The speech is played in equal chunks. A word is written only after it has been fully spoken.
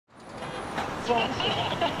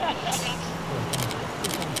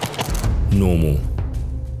Normal.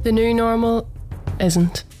 The new normal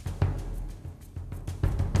isn't.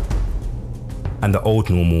 And the old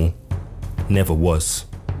normal never was.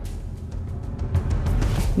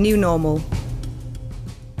 New normal.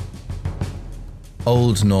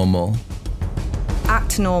 Old normal.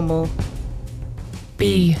 Act normal.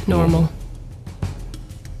 Be normal.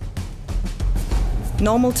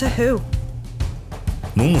 Normal to who?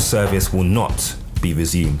 Normal service will not be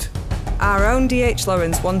resumed. Our own D.H.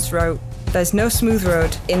 Lawrence once wrote, "There's no smooth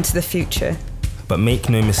road into the future." But make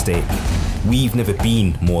no mistake, we've never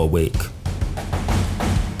been more awake.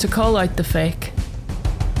 To call out the fake.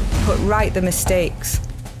 Put right the mistakes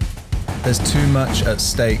There's too much at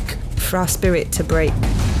stake. for our spirit to break.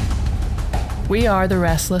 We are the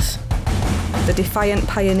restless. The defiant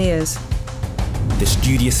pioneers. The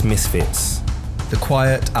studious misfits. The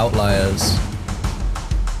quiet outliers.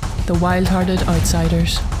 The wild-hearted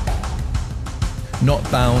outsiders. Not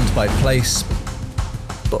bound by place.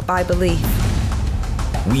 But by belief.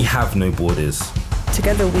 We have no borders.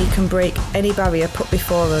 Together we can break any barrier put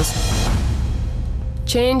before us.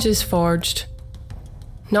 Change is forged,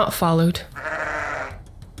 not followed.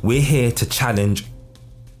 We're here to challenge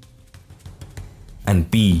and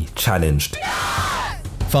be challenged.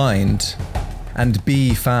 Find and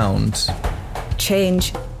be found.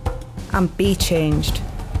 Change and be changed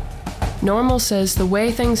Normal says the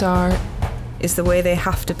way things are. is the way they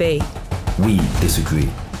have to be. We disagree.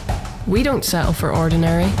 We don't settle for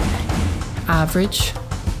ordinary, average,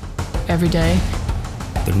 everyday.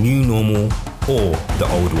 The new normal or the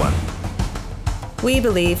old one. We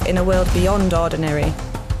believe in a world beyond ordinary.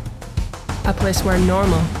 A place where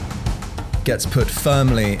normal Gets put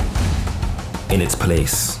firmly In its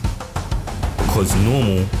place. Because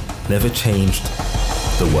normal never changed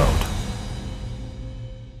the world.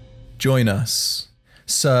 Join us.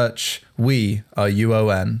 Search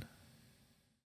WeAreUoN.